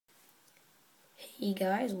Hey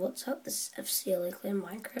guys, what's up? This is FCLA Clan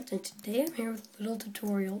Minecraft, and today I'm here with a little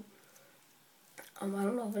tutorial. I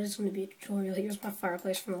don't know if it is going to be a tutorial. Here's my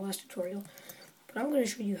fireplace from the last tutorial. But I'm going to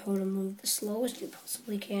show you how to move the slowest you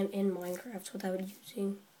possibly can in Minecraft without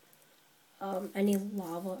using any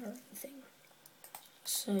lava or anything.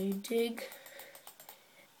 So you dig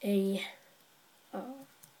a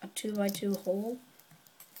 2x2 hole.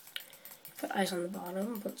 You put ice on the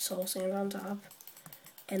bottom, put soul sand on top,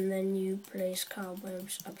 and then you place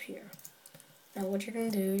cobwebs up here. Now what you're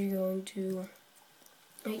going to do, you're going to,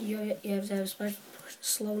 you have to have special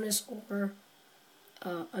slowness or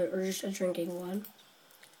just a drinking one.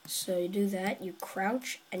 So you do that, you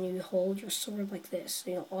crouch, and you hold your sword like this.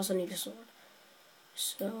 So you'll also need a sword.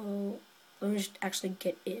 So let me just actually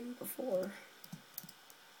get in before.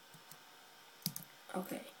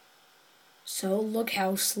 Okay. So look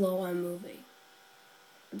how slow I'm moving.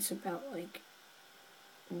 It's about like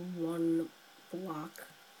 1 block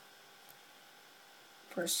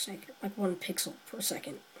per second, like 1 pixel per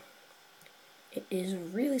second. It is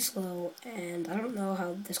really slow, and I don't know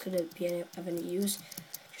how this could be of any use.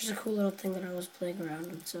 Just a cool little thing that I was playing around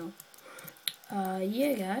with. So,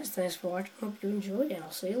 yeah, guys, thanks for watching. Hope you enjoyed, and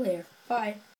I'll see you later. Bye.